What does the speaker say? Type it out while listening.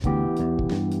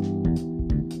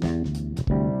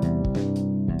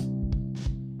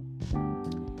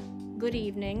good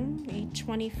evening.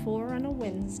 8:24 on a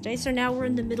Wednesday. So now we're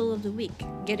in the middle of the week,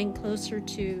 getting closer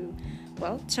to,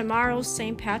 well, tomorrow's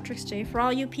St. Patrick's Day. For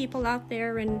all you people out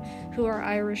there and who are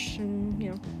Irish,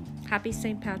 and happy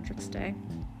St. Patrick's Day.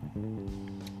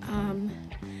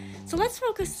 So let's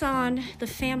focus on the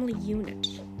family unit,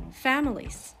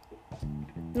 families.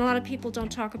 And a lot of people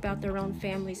don't talk about their own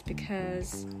families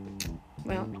because,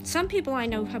 well, some people I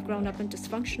know have grown up in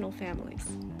dysfunctional families.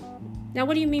 Now,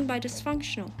 what do you mean by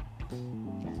dysfunctional?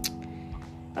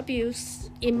 Abuse,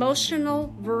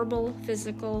 emotional, verbal,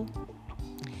 physical.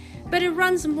 But it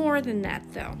runs more than that,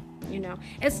 though.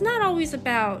 It's not always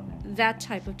about that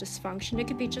type of dysfunction. It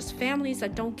could be just families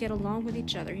that don't get along with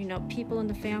each other. People in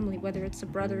the family, whether it's a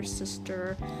brother,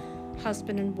 sister,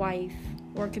 husband and wife,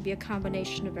 or it could be a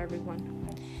combination of everyone.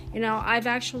 I've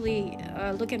actually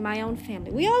look at my own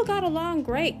family. We all got along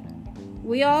great.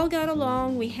 We all got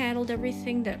along. We handled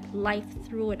everything that life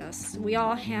threw at us. We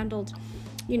all handled,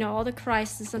 all the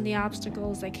crises and the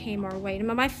obstacles that came our way.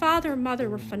 My father and mother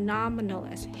were phenomenal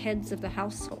as heads of the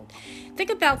household. Think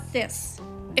about this.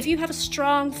 If you have a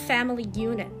strong family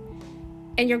unit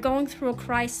and you're going through a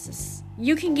crisis,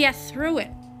 you can get through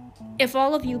it if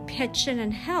all of you pitch in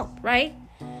and help, right?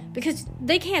 Because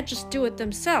they can't just do it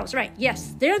themselves, right?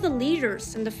 Yes, they're the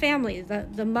leaders in the family,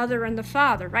 the mother and the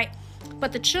father, right?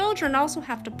 But the children also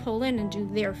have to pull in and do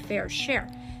their fair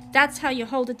share. That's how you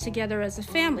hold it together as a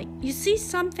family. You see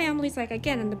some families, like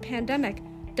again in the pandemic,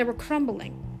 they were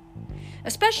crumbling.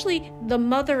 Especially the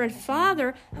mother and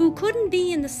father who couldn't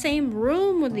be in the same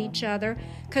room with each other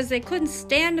because they couldn't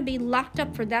stand to be locked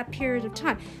up for that period of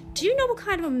time. Do you know what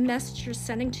kind of a message you're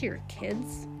sending to your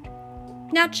kids?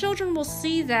 Now, children will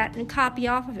see that and copy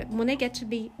off of it. When they get to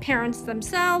be parents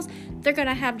themselves, they're going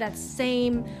to have that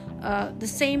the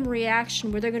same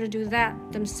reaction where they're going to do that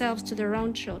themselves to their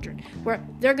own children, where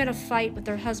they're going to fight with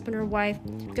their husband or wife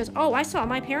because, oh, I saw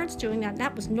my parents doing that, and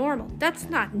that was normal. That's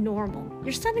not normal.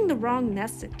 You're sending the wrong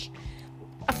message.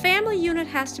 A family unit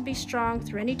has to be strong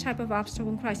through any type of obstacle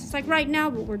and crisis, like right now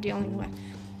what we're dealing with.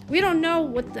 We don't know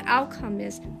what the outcome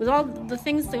is with all the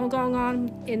things that are going on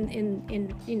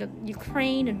in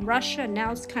Ukraine and Russia, and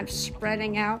now it's kind of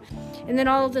spreading out, and then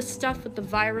all of this stuff with the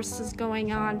viruses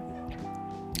going on.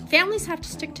 Families have to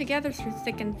stick together through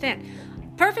thick and thin.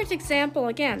 Perfect example,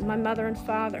 again, my mother and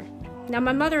father. Now,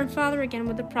 my mother and father, again,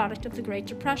 were the product of the Great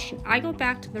Depression. I go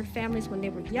back to their families when they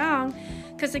were young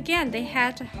because, again, they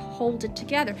had to hold it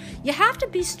together. You have to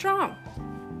be strong.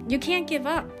 You can't give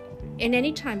up in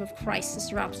any time of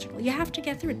crisis or obstacle. You have to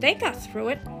get through it. They got through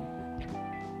it.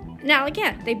 Now,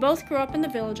 again, they both grew up in the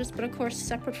villages, but of course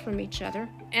separate from each other.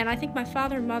 And I think my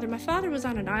father was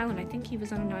on an island. I think he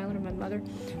was on an island, or my mother.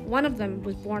 One of them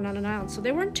was born on an island, so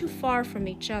they weren't too far from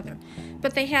each other.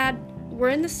 But were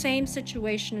in the same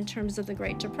situation in terms of the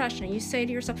Great Depression. And you say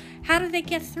to yourself, how did they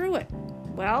get through it?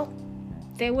 Well,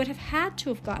 they would have had to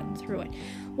have gotten through it.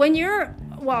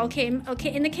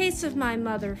 In the case of my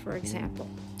mother, for example,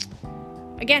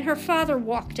 again, her father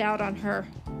walked out on her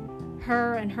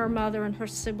and her mother and her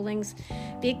siblings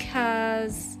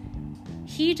because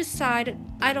he decided,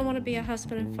 I don't want to be a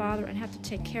husband and father and have to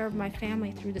take care of my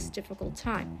family through this difficult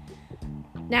time.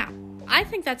 Now, I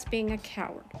think that's being a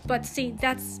coward. But see,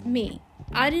 that's me.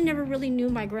 I never really knew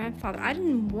my grandfather. I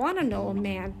didn't want to know a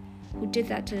man who did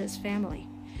that to his family.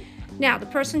 Now, the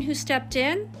person who stepped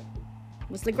in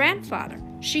was the grandfather.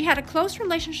 She had a close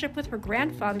relationship with her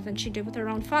grandfather than she did with her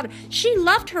own father. She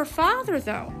loved her father,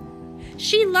 though.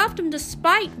 She loved him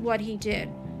despite what he did.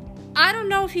 I don't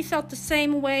know if he felt the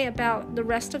same way about the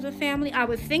rest of the family. I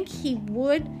would think he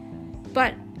would,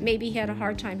 but maybe he had a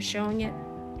hard time showing it.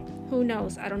 Who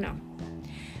knows? I don't know.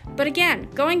 But again,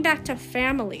 going back to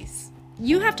families,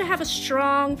 you have to have a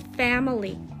strong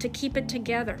family to keep it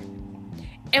together.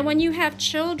 And when you have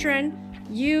children,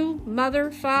 you,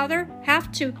 mother, father,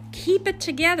 have to keep it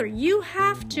together. You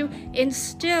have to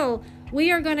instill, we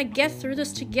are going to get through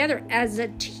this together as a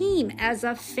team, as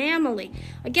a family.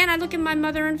 Again, I look at my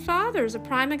mother and father as a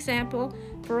prime example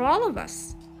for all of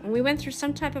us. When we went through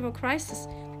some type of a crisis,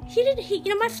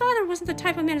 my father wasn't the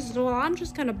type of man who said, well, I'm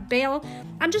just going to bail.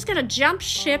 I'm just going to jump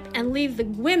ship and leave the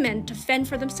women to fend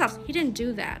for themselves. He didn't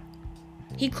do that.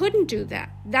 He couldn't do that.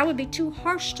 That would be too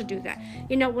harsh to do that.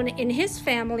 When in his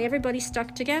family, everybody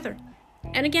stuck together.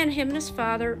 And again, him and his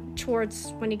father,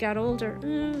 towards when he got older,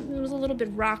 it was a little bit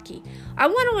rocky. I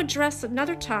want to address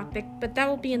another topic, but that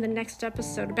will be in the next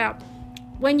episode, about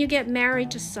when you get married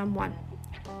to someone.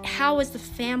 How is the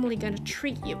family going to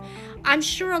treat you? I'm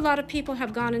sure a lot of people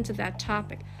have gone into that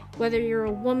topic. Whether you're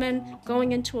a woman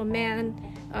going into a man,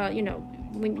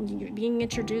 when you're being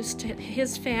introduced to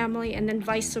his family, and then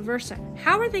vice versa.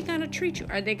 How are they going to treat you?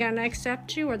 Are they going to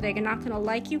accept you? Are they not going to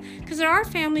like you? Because there are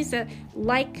families that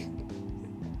like,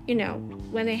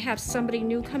 when they have somebody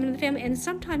new come into the family, and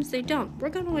sometimes they don't. We're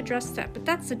going to address that, but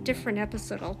that's a different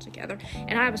episode altogether,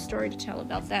 and I have a story to tell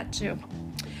about that too.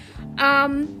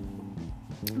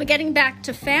 But getting back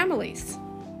to families,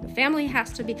 the family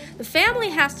has to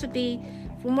be,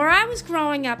 from where I was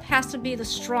growing up, has to be the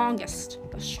strongest,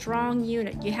 a strong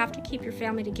unit. You have to keep your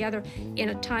family together in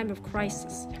a time of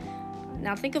crisis.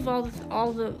 Now think of all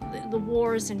the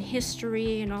wars in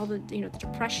history and all the the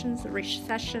depressions, the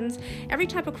recessions, every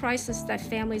type of crisis that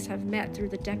families have met through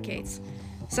the decades.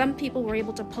 Some people were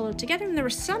able to pull it together, and there were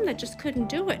some that just couldn't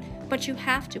do it. But you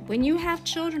have to. When you have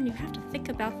children, you have to think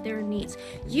about their needs.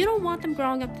 You don't want them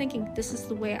growing up thinking this is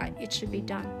the way it should be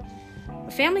done.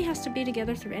 A family has to be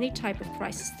together through any type of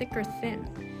crisis, thick or thin.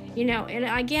 And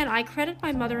again, I credit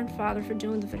my mother and father for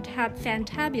doing the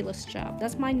fantabulous job.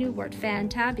 That's my new word,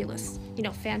 fantabulous.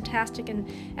 Fantastic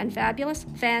and fabulous,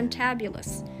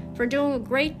 fantabulous. For doing a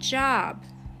great job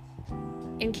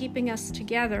in keeping us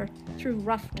together through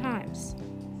rough times.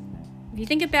 If you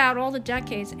think about all the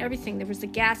decades, everything, there was a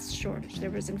gas shortage,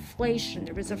 there was inflation,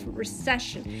 there was a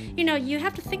recession. You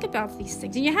have to think about these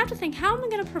things. And you have to think, how am I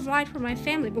going to provide for my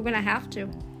family? We're going to have to.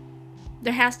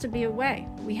 There has to be a way.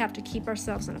 We have to keep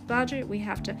ourselves on a budget. We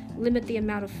have to limit the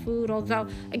amount of food. Although,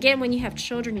 again, when you have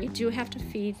children, you do have to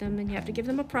feed them, and you have to give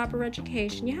them a proper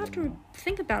education. You have to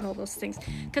think about all those things.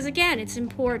 Because, again, it's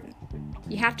important.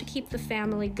 You have to keep the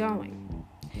family going.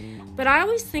 But I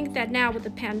always think that now with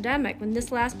the pandemic, when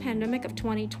this last pandemic of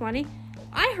 2020,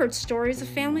 I heard stories of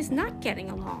families not getting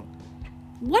along.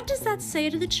 What does that say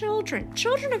to the children?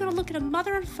 Children are going to look at a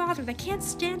mother and father that can't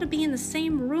stand to be in the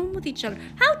same room with each other.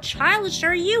 How childish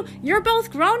are you? You're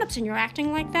both grown-ups and you're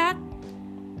acting like that.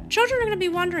 Children are going to be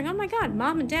wondering, oh my God,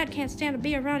 mom and dad can't stand to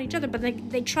be around each other, but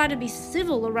they try to be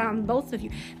civil around both of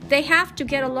you. They have to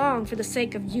get along for the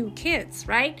sake of you kids,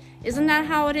 right? Isn't that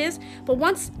how it is? But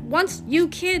once you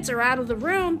kids are out of the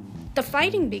room, the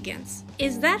fighting begins.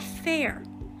 Is that fair?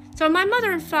 So my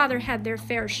mother and father had their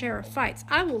fair share of fights.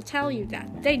 I will tell you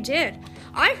that. They did.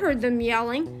 I heard them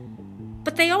yelling,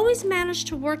 but they always managed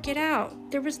to work it out.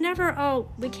 There was never,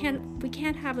 we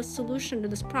can't have a solution to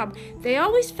this problem. They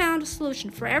always found a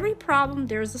solution. For every problem,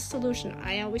 there's a solution.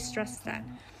 I always stress that.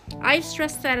 I've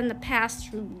stressed that in the past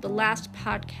through the last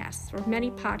podcasts, or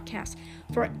many podcasts.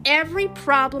 For every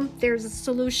problem, there's a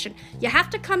solution. You have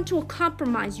to come to a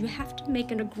compromise. You have to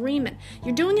make an agreement.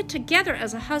 You're doing it together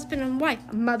as a husband and wife,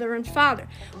 a mother and father.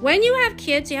 When you have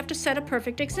kids, you have to set a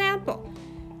perfect example.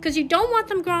 Because you don't want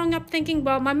them growing up thinking,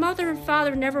 well, my mother and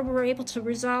father never were able to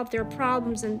resolve their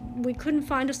problems and we couldn't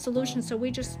find a solution, so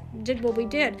we just did what we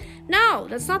did. No,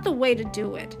 that's not the way to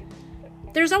do it.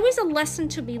 There's always a lesson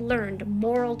to be learned, a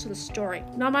moral to the story.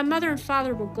 Now, my mother and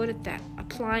father were good at that,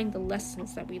 applying the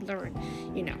lessons that we learned,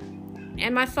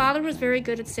 And my father was very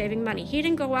good at saving money. He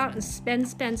didn't go out and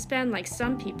spend like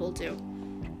some people do.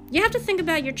 You have to think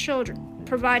about your children.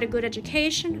 Provide a good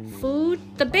education, food,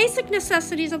 the basic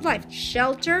necessities of life,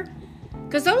 shelter,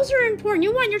 because those are important.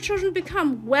 You want your children to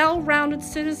become well-rounded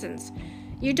citizens.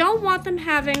 You don't want them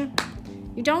having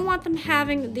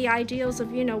the ideals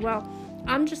of,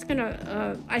 I'm just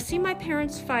gonna. I see my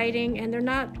parents fighting, and they're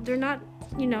not.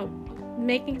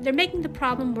 Making the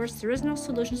problem worse. There is no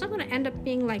solution. So I'm gonna end up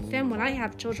being like them when I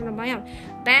have children of my own.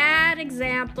 Bad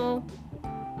example.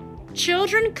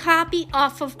 Children copy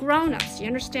off of grown-ups. You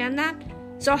understand that?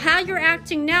 So how you're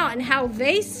acting now and how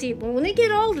they see it, when they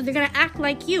get older, they're gonna act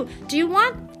like you. Do you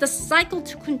want the cycle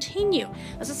to continue?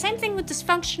 It's the same thing with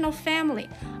dysfunctional family.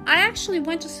 I actually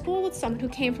went to school with someone who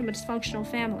came from a dysfunctional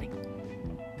family.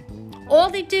 All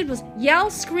they did was yell,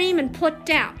 scream, and put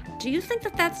down. Do you think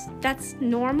that that's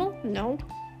normal? No.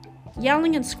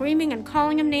 Yelling and screaming and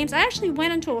calling them names. I actually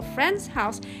went into a friend's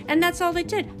house, and that's all they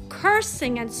did.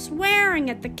 Cursing and swearing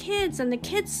at the kids, and the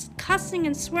kids cussing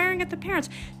and swearing at the parents.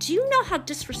 Do you know how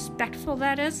disrespectful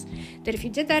that is? That if you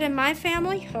did that in my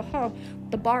family,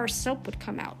 the bar of soap would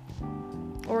come out.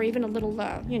 Or even a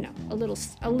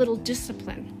little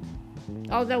discipline.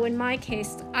 Although in my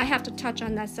case, I have to touch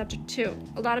on that subject too.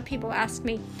 A lot of people ask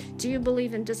me, do you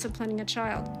believe in disciplining a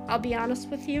child? I'll be honest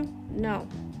with you, no.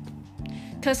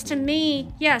 Because to me,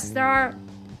 yes, there are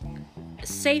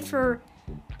safer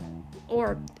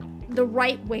or the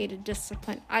right way to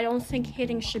discipline. I don't think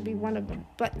hitting should be one of them.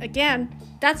 But again,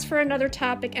 that's for another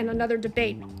topic and another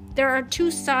debate. There are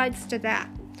two sides to that.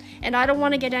 And I don't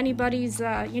want to get anybody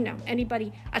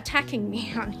attacking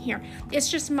me on here. It's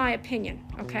just my opinion,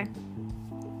 okay?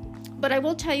 But I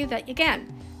will tell you that,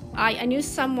 again, I knew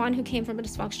someone who came from a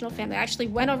dysfunctional family. I actually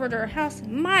went over to her house.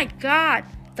 My God,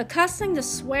 the cussing, the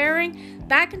swearing,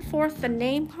 back and forth, the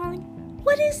name calling.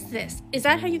 What is this? Is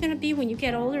that how you're going to be when you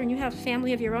get older and you have a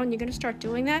family of your own? You're going to start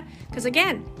doing that? Because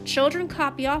again, children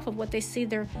copy off of what they see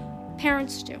their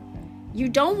parents do. You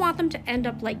don't want them to end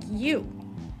up like you.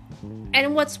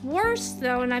 And what's worse,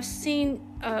 though, and I've seen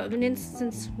an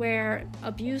instance where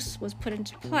abuse was put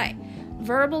into play.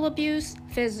 Verbal abuse,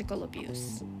 physical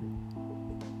abuse.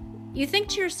 You think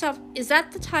to yourself, is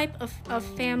that the type of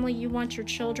family you want your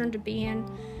children to be in?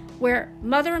 Where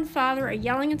mother and father are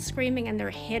yelling and screaming and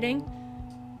they're hitting?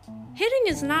 Hitting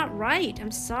is not right.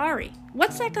 I'm sorry.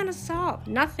 What's that going to solve?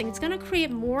 Nothing. It's going to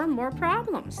create more and more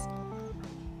problems.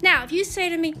 Now, if you say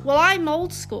to me, well, I'm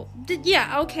old school.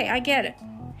 Yeah, okay, I get it.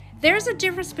 There's a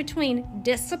difference between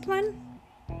discipline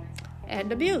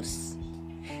and abuse.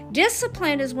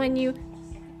 Discipline is when you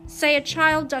say a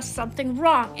child does something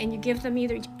wrong and you give them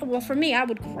either, well, for me, I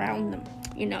would ground them.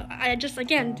 I just,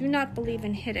 again, do not believe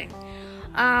in hitting.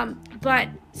 But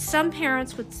some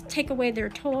parents would take away their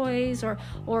toys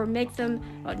or make them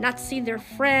not see their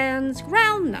friends,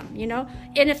 ground them,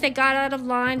 And if they got out of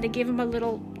line, they give them a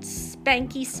little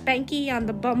spanky on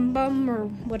the bum or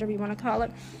whatever you want to call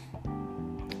it.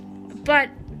 But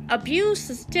abuse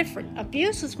is different.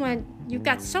 Abuse is when you've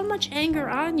got so much anger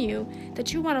on you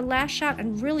that you want to lash out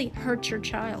and really hurt your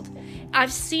child.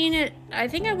 I've seen it. I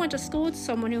think I went to school with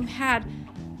someone who had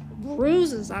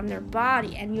bruises on their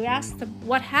body, and you ask them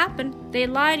what happened, they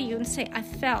lie to you and say, I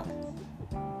fell.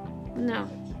 No.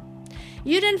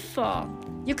 You didn't fall.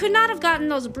 You could not have gotten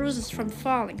those bruises from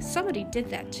falling. Somebody did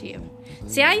that to you.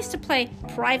 See, I used to play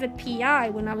private PI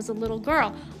when I was a little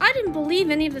girl. I didn't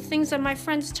believe any of the things that my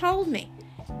friends told me.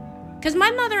 Because my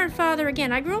mother and father,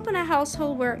 again, I grew up in a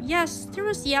household where, yes, there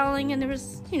was yelling and there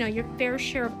was, your fair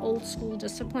share of old school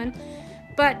discipline.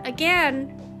 But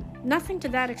again, nothing to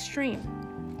that extreme.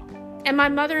 And my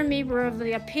mother and me were of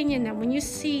the opinion that when you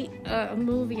see a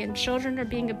movie and children are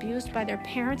being abused by their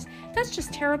parents, that's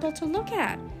just terrible to look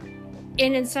at.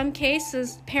 And in some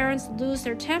cases, parents lose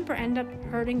their temper, end up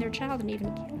hurting their child and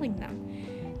even killing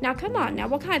them. Now, come on. Now,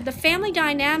 what kind? The family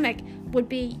dynamic would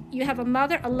be you have a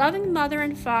loving mother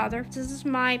and father. This is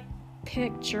my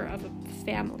picture of a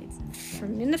family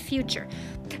from in the future.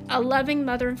 A loving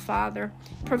mother and father,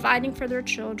 providing for their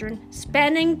children,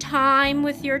 spending time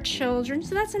with your children.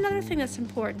 So that's another thing that's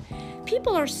important.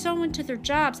 People are so into their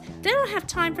jobs, they don't have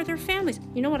time for their families.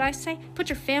 You know what I say? Put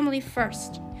your family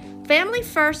first. Family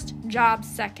first, job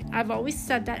second. I've always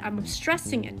said that. I'm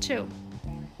stressing it too.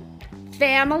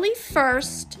 Family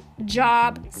first,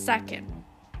 job second.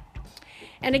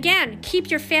 And again, keep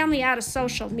your family out of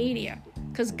social media.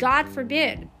 Because God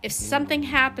forbid, if there's something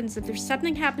happens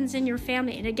in your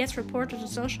family and it gets reported to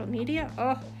social media,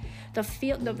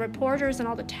 the reporters and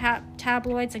all the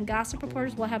tabloids and gossip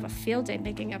reporters will have a field day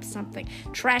making up something,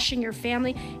 trashing your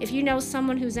family. If you know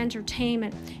someone who's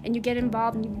entertainment and you get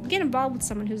involved with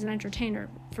someone who's an entertainer,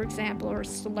 for example, or a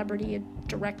celebrity, a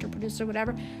director, producer,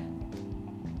 whatever,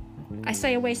 I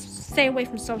stay away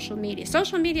from social media.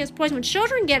 Social media is poison. When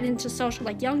children get into social,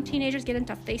 like young teenagers get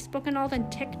into Facebook and all, then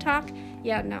TikTok,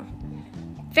 yeah, no.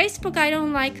 Facebook I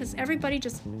don't like because everybody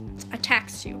just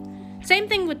attacks you. Same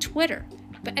thing with Twitter.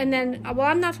 And then,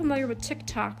 I'm not familiar with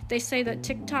TikTok. They say that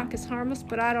TikTok is harmless,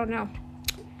 but I don't know.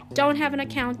 Don't have an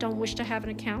account, don't wish to have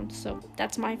an account, so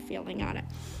that's my feeling on it.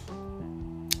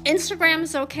 Instagram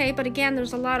is okay, but again,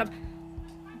 there's a lot of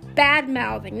bad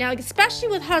mouthing now, especially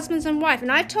with husbands and wife. And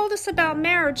I've told us about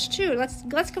marriage too.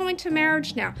 Let's go into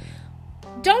marriage now.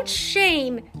 Don't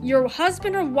shame your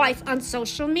husband or wife on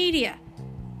social media.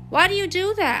 Why do you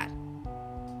do that?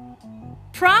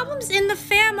 Problems in the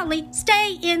family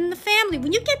stay in the family.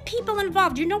 When you get people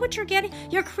involved, you know what you're getting?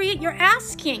 You're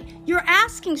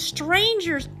asking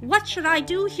strangers, what should I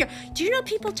do here? Do you know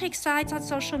people take sides on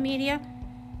social media?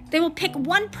 They will pick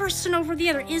one person over the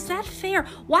other. Is that fair?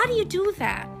 Why do you do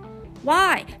that?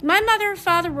 Why? My mother and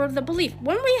father were of the belief,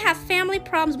 when we have family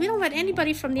problems, we don't let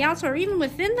anybody from the outside or even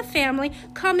within the family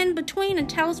come in between and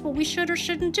tell us what we should or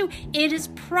shouldn't do. It is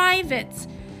private.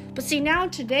 But see, now in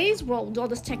today's world, all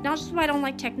this technology, this is why I don't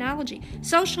like technology.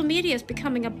 Social media is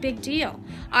becoming a big deal.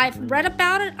 I've read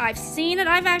about it. I've seen it.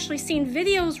 I've actually seen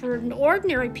videos where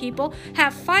ordinary people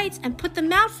have fights and put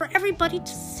them out for everybody to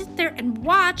sit there and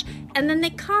watch, and then they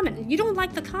comment. If you don't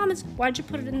like the comments, why'd you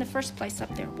put it in the first place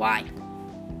up there? Why?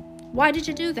 Why did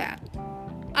you do that?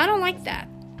 I don't like that.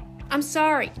 I'm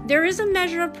sorry. There is a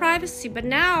measure of privacy, but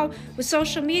now with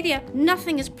social media,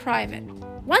 nothing is private.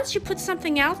 Once you put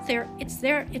something out there, it's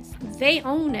there. They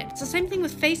own it. It's the same thing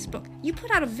with Facebook. You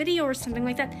put out a video or something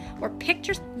like that, or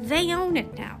pictures, they own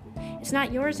it now. It's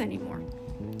not yours anymore.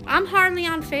 I'm hardly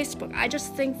on Facebook. I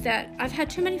just think that I've had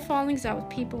too many fallings out with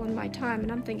people in my time,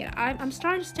 and I'm thinking, I'm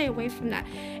starting to stay away from that.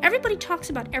 Everybody talks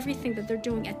about everything that they're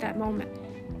doing at that moment.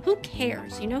 Who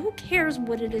cares? Who cares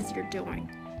what it is you're doing?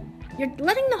 You're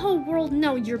letting the whole world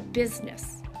know your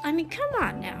business. I mean, come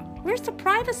on now. Where's the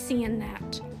privacy in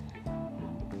that?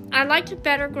 I liked it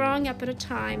better growing up at a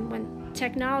time when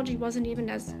technology wasn't even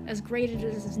as great as it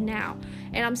is now.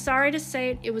 And I'm sorry to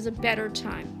say it was a better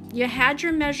time. You had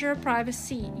your measure of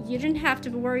privacy. You didn't have to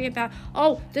worry about,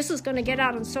 oh, this is going to get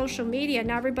out on social media.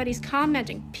 Now everybody's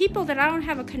commenting. People that I don't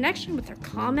have a connection with are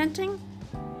commenting.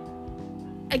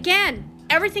 Again,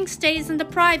 everything stays in the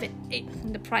private.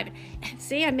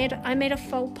 See, I made a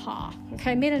faux pas.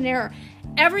 Okay, I made an error.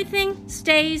 Everything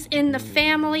stays in the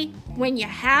family. When you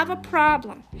have a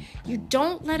problem, you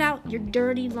don't let out your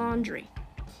dirty laundry.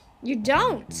 You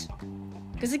don't.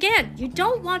 Because again, you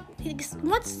don't want,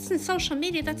 what's in social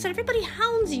media, that's everybody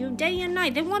hounds you day and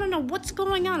night. They want to know what's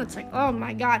going on. It's like, oh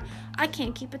my God, I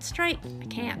can't keep it straight. I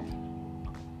can't.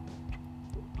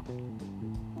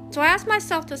 So I asked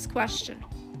myself this question.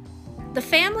 The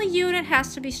family unit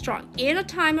has to be strong in a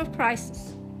time of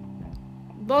crisis.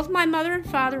 Both my mother and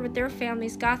father with their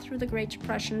families got through the Great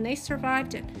Depression, and they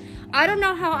survived it. I don't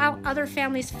know how other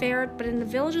families fared, but in the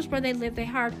villages where they lived, they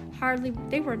were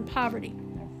in poverty.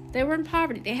 They were in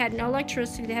poverty. They had no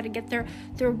electricity. They had to get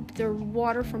their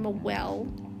water from a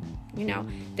well.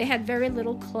 They had very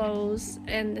little clothes,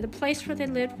 and the place where they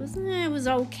lived was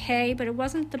okay, but it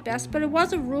wasn't the best. But it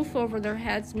was a roof over their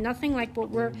heads. Nothing like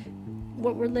what we're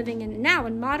living in now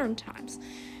in modern times.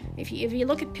 If you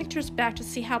look at pictures back to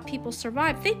see how people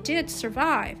survived, they did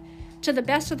survive to the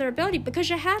best of their ability because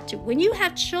you had to. When you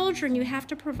have children, you have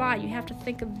to provide. You have to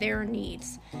think of their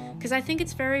needs, because I think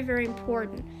it's very, very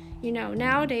important.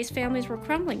 Nowadays families were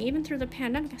crumbling. Even through the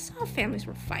pandemic, I saw families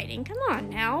were fighting. Come on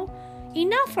now.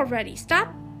 Enough already.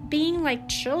 Stop being like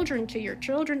children to your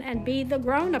children and be the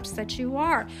grown-ups that you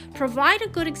are. Provide a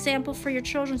good example for your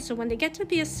children so when they get to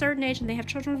be a certain age and they have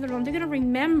children of their own, they're going to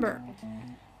remember.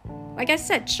 Like I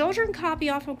said, children copy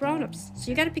off of grown-ups.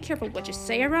 So you got to be careful what you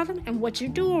say around them and what you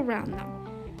do around them.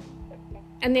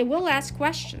 And they will ask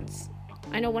questions.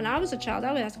 I know when I was a child,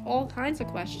 I would ask all kinds of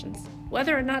questions.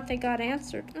 Whether or not they got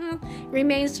answered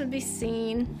remains to be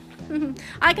seen.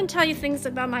 I can tell you things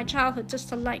about my childhood just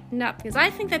to lighten up, because I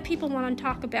think that people want to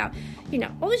talk about,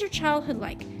 what was your childhood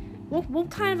like? What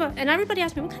kind of and everybody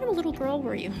asked me, what kind of a little girl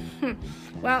were you?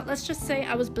 Well, let's just say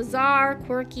I was bizarre,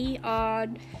 quirky,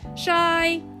 odd,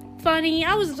 shy, funny.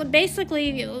 I was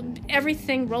basically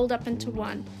everything rolled up into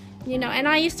one. And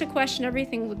I used to question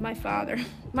everything with my father.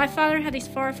 My father had these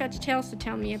far-fetched tales to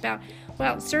tell me about,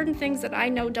 certain things that I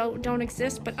know don't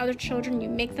exist, but other children, you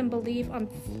make them believe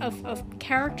of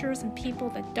characters and people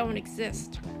that don't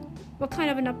exist. What kind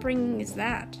of an upbringing is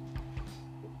that?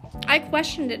 I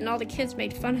questioned it, and all the kids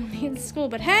made fun of me in school,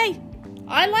 but hey,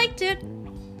 I liked it.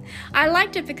 I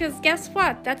liked it because guess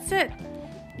what? That's it.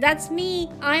 That's me.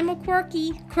 I'm a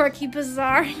quirky,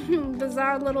 bizarre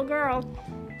little girl.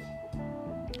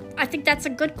 I think that's a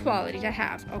good quality to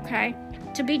have, okay?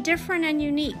 To be different and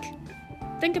unique.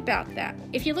 Think about that.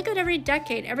 If you look at every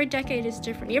decade is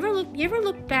different. You ever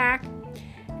look back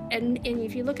and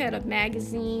if you look at a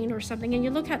magazine or something and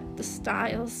you look at the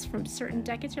styles from certain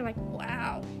decades, you're like,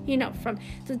 wow. From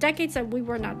the decades that we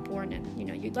were not born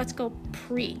in. Let's go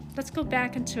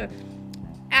back into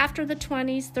after the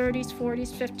 20s, 30s,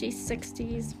 40s, 50s,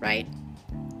 60s, right?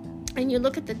 And you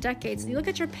look at the decades. You look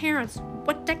at your parents.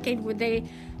 What decade were they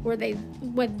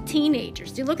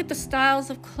teenagers? You look at the styles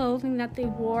of clothing that they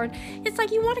wore. It's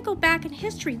like you want to go back in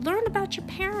history. Learn about your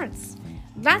parents.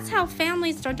 That's how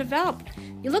families are developed.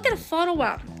 You look at a photo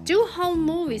album. Do home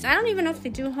movies. I don't even know if they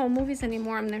do home movies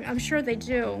anymore. I'm sure they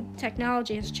do.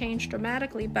 Technology has changed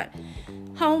dramatically. But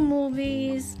home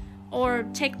movies, or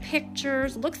take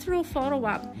pictures. Look through a photo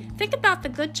album. Think about the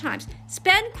good times.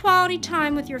 Spend quality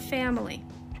time with your family.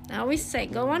 I always say,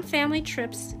 go on family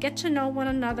trips, get to know one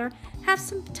another, have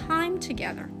some time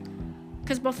together.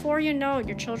 Because before you know it,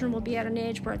 your children will be at an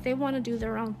age where they want to do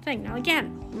their own thing. Now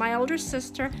again, my older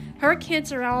sister, her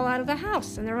kids are all out of the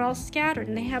house, and they're all scattered,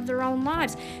 and they have their own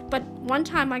lives. But one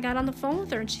time I got on the phone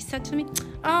with her, and she said to me,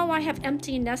 oh, I have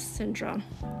empty nest syndrome.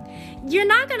 You're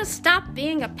not going to stop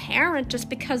being a parent just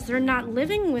because they're not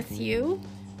living with you.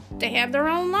 They have their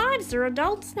own lives. They're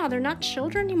adults now. They're not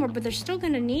children anymore, but they're still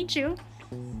going to need you.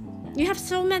 You have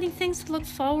so many things to look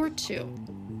forward to.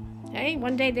 Hey,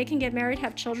 one day they can get married,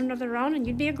 have children of their own, and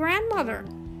you'd be a grandmother.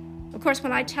 Of course,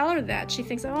 when I tell her that, she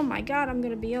thinks, oh my God, I'm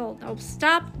going to be old. Oh,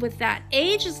 stop with that.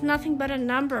 Age is nothing but a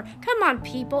number. Come on,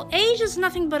 people. Age is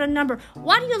nothing but a number.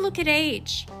 Why do you look at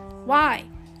age? Why?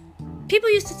 People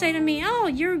used to say to me, oh,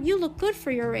 you look good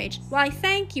for your age. Well, I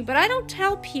thank you, but I don't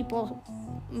tell people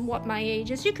what my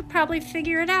age is. You could probably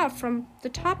figure it out from the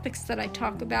topics that I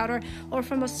talk about or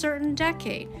from a certain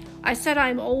decade. I said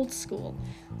I'm old school,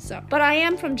 but I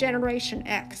am from Generation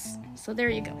X. So there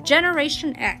you go.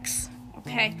 Generation X,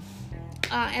 okay?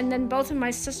 And then both of my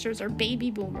sisters are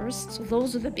baby boomers. So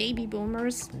those are the baby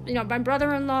boomers. My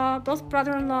brother-in-law, both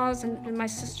brother-in-laws and my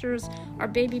sisters are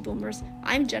baby boomers.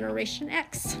 I'm Generation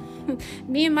X.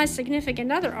 Me and my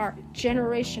significant other are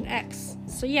Generation X.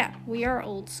 So yeah, we are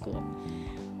old school.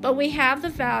 But we have the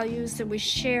values that we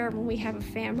share when we have a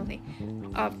family.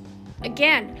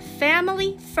 Again,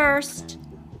 family first,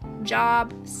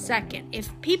 job second. If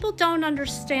people don't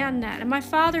understand that, and my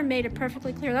father made it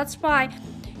perfectly clear, that's why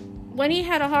when he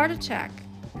had a heart attack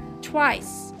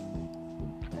twice,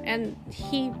 and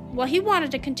he wanted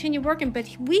to continue working, but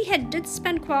we did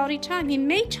spend quality time. He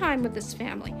made time with his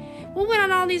family. We went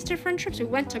on all these different trips. We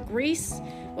went to Greece.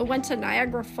 We went to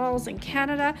Niagara Falls in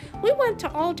Canada. We went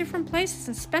to all different places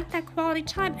and spent that quality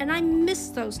time, and I miss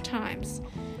those times.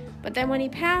 But then when he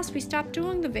passed, we stopped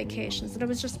doing the vacations, and it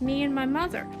was just me and my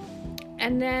mother.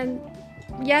 And then,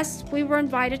 yes, we were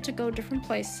invited to go different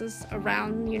places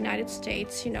around the United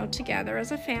States, together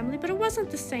as a family, but it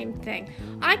wasn't the same thing.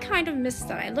 I kind of miss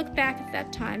that. I look back at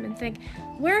that time and think,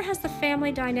 where has the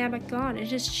family dynamic gone?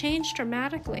 It has changed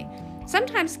dramatically.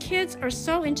 Sometimes kids are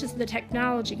so into the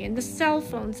technology and the cell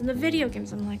phones and the video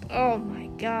games. I'm like, oh my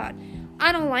God,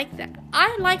 I don't like that.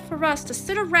 I like for us to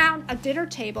sit around a dinner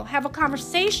table, have a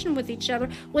conversation with each other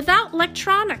without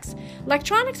electronics.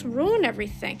 Electronics ruin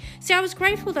everything. See, I was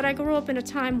grateful that I grew up in a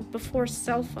time before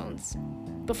cell phones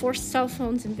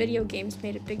and video games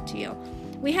made a big deal.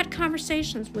 We had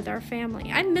conversations with our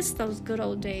family. I miss those good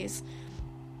old days.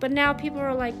 But now people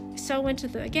are like so into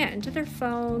their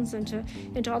phones,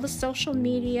 into all the social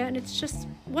media, and it's just,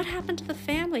 what happened to the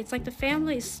family? It's like the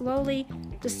family is slowly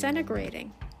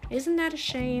disintegrating. Isn't that a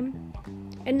shame?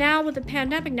 And now with the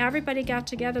pandemic, now everybody got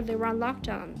together. They were on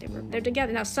lockdown. They're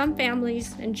together. Now some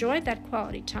families enjoyed that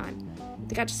quality time.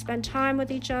 They got to spend time with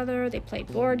each other. They played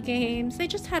board games. They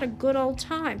just had a good old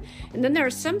time. And then there are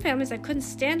some families that couldn't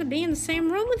stand to be in the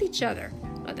same room with each other.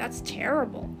 Oh, that's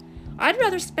terrible. I'd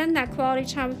rather spend that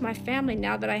quality time with my family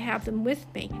now that I have them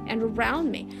with me and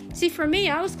around me. See, for me,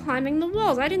 I was climbing the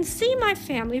walls. I didn't see my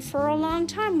family for a long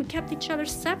time. We kept each other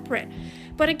separate.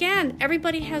 But again,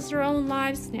 everybody has their own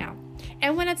lives now.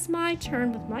 And when it's my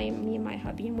turn with me and my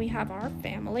hubby and we have our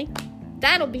family,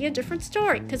 that'll be a different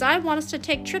story, because I want us to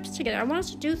take trips together. I want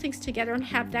us to do things together and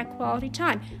have that quality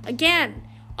time. Again,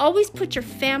 always put your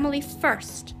family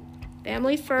first.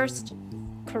 Family first,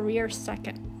 career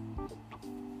second.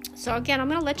 So again, I'm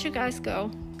going to let you guys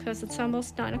go because it's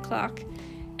almost 9 o'clock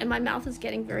and my mouth is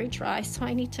getting very dry, so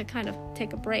I need to kind of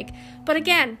take a break. But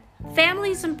again, family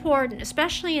is important,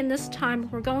 especially in this time.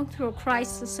 We're going through a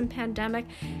crisis and pandemic.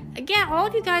 Again, all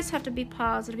of you guys have to be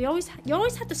positive. You always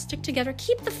have to stick together.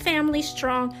 Keep the family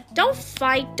strong. Don't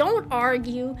fight. Don't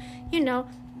argue.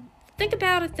 Think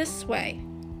about it this way.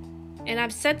 And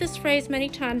I've said this phrase many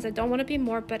times. I don't want to be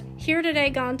more, but here today,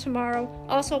 gone tomorrow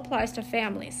also applies to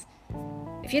families.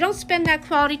 If you don't spend that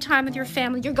quality time with your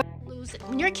family, you're going to lose it.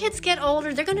 When your kids get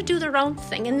older, they're going to do their own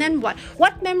thing. And then what?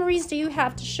 What memories do you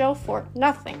have to show for it?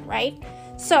 Nothing, right?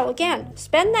 So again,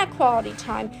 spend that quality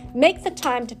time. Make the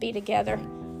time to be together.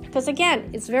 Because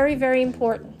again, it's very, very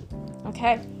important.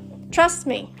 Okay? Trust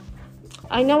me.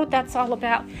 I know what that's all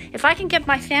about. If I can get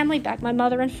my family back, my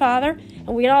mother and father, and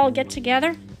we'd all get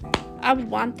together, I would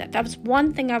want that. That was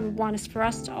one thing I would want, is for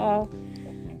us to all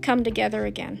come together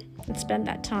again and spend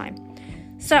that time.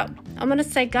 So, I'm going to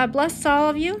say God bless all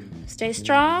of you. Stay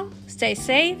strong, stay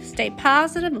safe, stay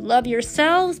positive, love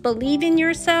yourselves, believe in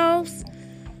yourselves.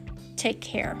 Take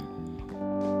care.